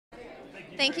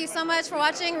Thank you so much for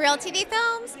watching Real TV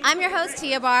Films. I'm your host,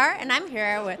 Tia Barr, and I'm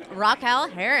here with Raquel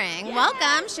Herring. Yeah.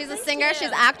 Welcome. She's a singer. You. She's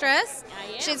an actress.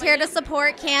 She's here to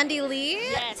support Kandi Lee.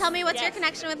 Yes. Tell me, what's your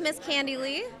connection with Miss Kandi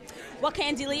Lee? Well,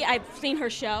 Kandi Lee, I've seen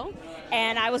her show,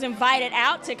 and I was invited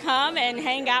out to come and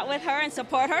hang out with her and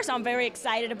support her, so I'm very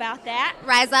excited about that.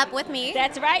 Rise Up With Me.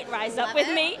 That's right, Rise Up With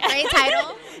Me. Great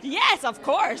title. Yes, of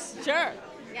course, sure.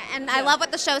 Yeah, and I love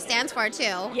what the show stands for, too.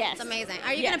 Yes. It's amazing.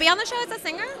 Are you going to be on the show as a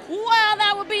singer? Well,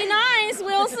 that would be nice.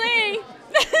 We'll see.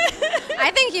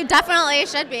 I think you definitely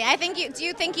should be. Do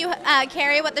you think you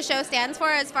carry what the show stands for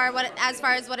as far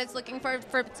as what it's looking for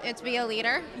it to be a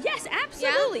leader? Yes,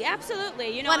 absolutely, absolutely.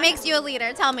 You know, what makes you a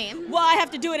leader? Tell me. Well, I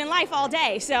have to do it in life all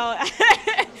day, so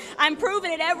I'm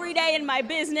proving it every day in my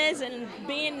business and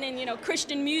being in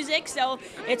Christian music. So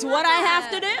it's what I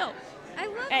have to do. I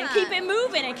love and that. keep it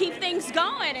moving and keep things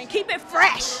going and keep it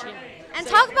fresh. And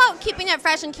talk about keeping it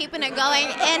fresh and keeping it going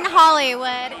in Hollywood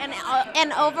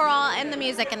and overall in the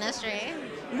music industry.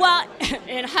 Well,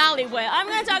 in Hollywood, I'm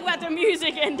going to talk about the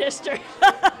music industry.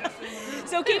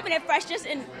 So keeping it fresh,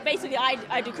 basically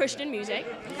I do Christian music.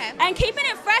 Okay. And keeping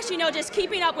it fresh, just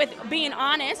keeping up with being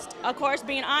honest, of course,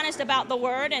 being honest about the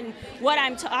word and what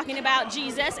I'm talking about,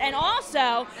 Jesus, and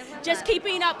also just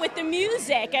keeping up with the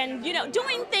music and,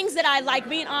 doing things that I like,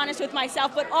 being honest with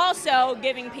myself, but also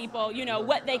giving people,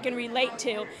 what they can relate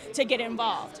to get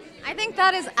involved. I think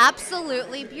that is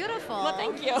absolutely beautiful. Well,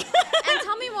 thank you. And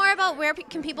tell me more about where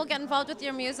can people get involved with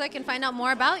your music and find out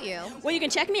more about you. Well, you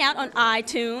can check me out on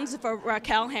iTunes for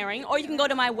Raquel Herring, or you can go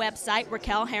to my website,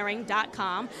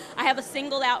 raquelherring.com. I have a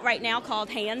single out right now called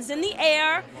Hands in the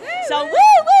Air. Woo, so, woo.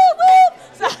 woo,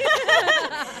 woo, woo.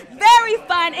 Very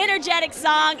fun, energetic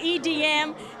song,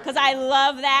 EDM, because I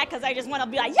love that, because I just want to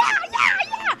be like, yeah, yeah,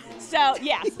 yeah. So,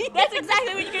 yes, that's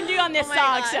exactly what you can do on this song.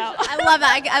 Gosh. So I love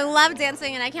it. I love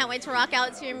dancing, and I can't wait to rock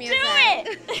out to your music. Do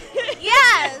it!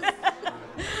 Yes!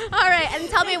 All right, and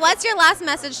tell me, what's your last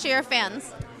message to your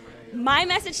fans? My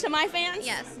message to my fans?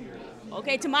 Yes.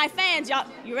 Okay, to my fans, y'all,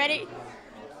 you ready?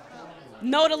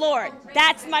 Know the Lord.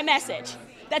 That's my message.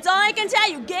 That's all I can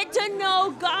tell you. Get to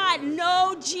know God.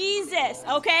 Know Jesus,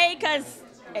 okay? Because,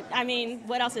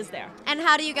 what else is there? And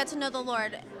how do you get to know the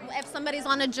Lord if somebody's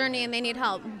on a journey and they need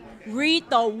help? Read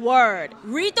the Word.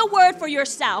 Read the Word for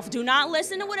yourself. Do not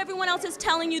listen to what everyone else is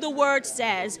telling you the Word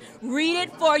says. Read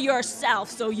it for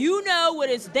yourself so you know what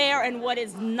is there and what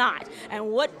is not, and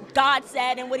what God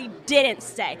said and what He didn't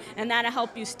say. And that'll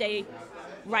help you stay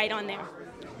right on there.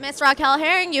 Miss Raquel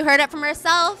Herring, you heard it from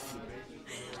herself.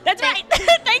 That's right.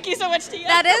 Thank you so much, Tia.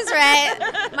 That is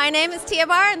right. My name is Tia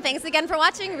Barr, and thanks again for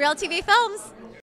watching Real TV Films.